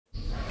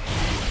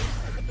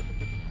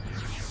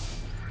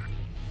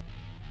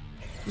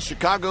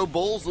Chicago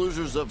Bulls,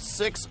 losers of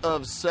 6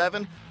 of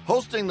 7,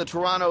 hosting the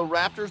Toronto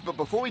Raptors. But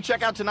before we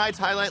check out tonight's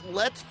highlight,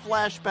 let's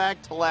flash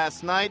back to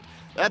last night.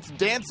 That's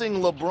dancing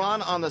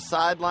LeBron on the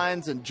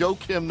sidelines, and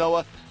Joakim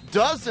Noah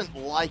doesn't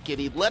like it.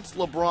 He lets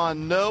LeBron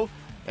know,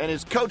 and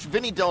his coach,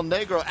 Vinny Del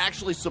Negro,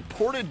 actually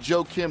supported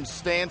Joakim's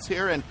stance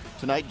here. And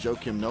tonight,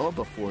 Joakim Noah,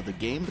 before the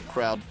game, the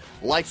crowd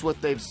likes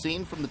what they've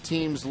seen from the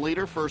team's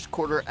leader. First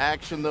quarter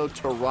action, though,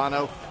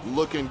 Toronto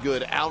looking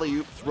good.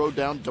 Alley-oop throw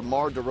down,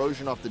 DeMar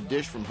DeRozan off the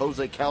dish from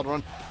Jose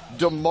Calderon.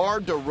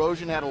 DeMar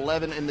DeRozan had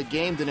 11 in the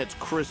game. Then it's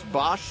Chris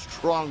Bosh.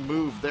 Strong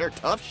move there.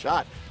 Tough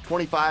shot.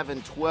 25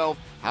 and 12.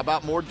 How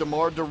about more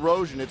DeMar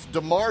DeRozan? It's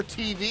DeMar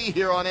TV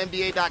here on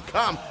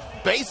NBA.com.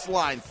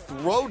 Baseline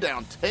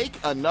throwdown. Take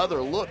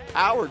another look.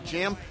 Power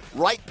jam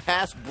right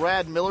past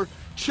Brad Miller.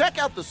 Check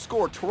out the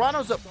score.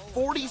 Toronto's up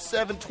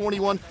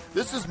 47-21.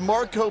 This is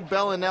Marco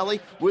Bellinelli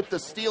with the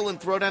steal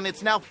and throwdown.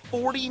 It's now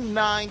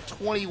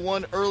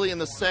 49-21 early in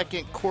the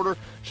second quarter.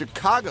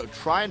 Chicago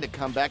trying to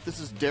come back.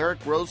 This is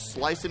Derrick Rose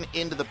slicing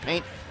into the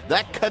paint.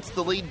 That cuts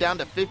the lead down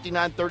to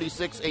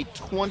 59-36, a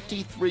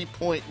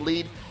 23-point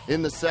lead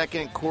in the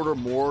second quarter.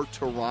 More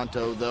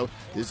Toronto, though.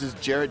 This is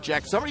Jarrett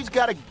Jack. Somebody's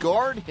got to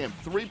guard him.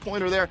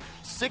 Three-pointer there,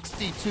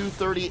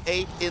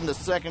 62-38 in the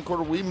second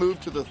quarter. We move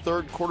to the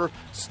third quarter.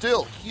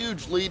 Still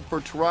huge lead for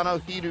Toronto.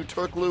 Hedo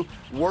Turkoglu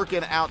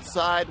working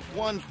outside.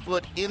 1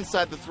 foot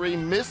inside the three,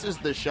 misses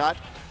the shot.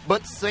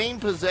 But same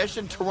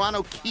possession,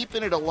 Toronto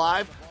keeping it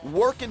alive,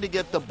 working to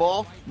get the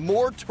ball.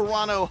 More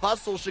Toronto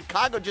hustle.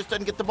 Chicago just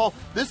doesn't get the ball.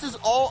 This is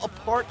all a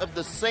part of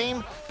the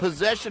same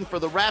possession for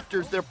the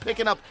Raptors. They're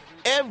picking up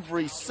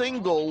every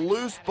single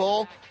loose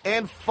ball.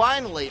 And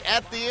finally,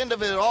 at the end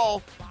of it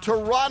all,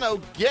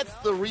 Toronto gets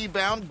the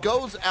rebound,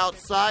 goes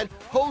outside.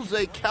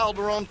 Jose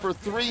Calderon for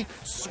three,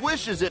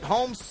 swishes it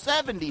home,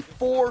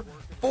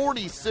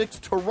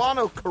 74-46.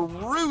 Toronto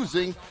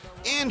cruising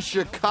in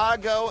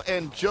Chicago,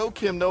 and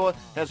Joakim Noah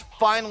has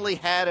finally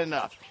had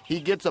enough. He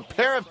gets a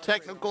pair of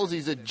technicals.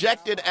 He's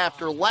ejected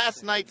after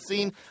last night's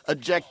scene,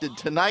 ejected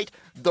tonight.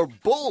 The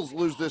Bulls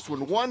lose this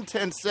one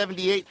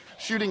 110-78,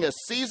 shooting a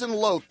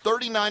season-low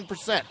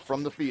 39%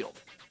 from the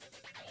field.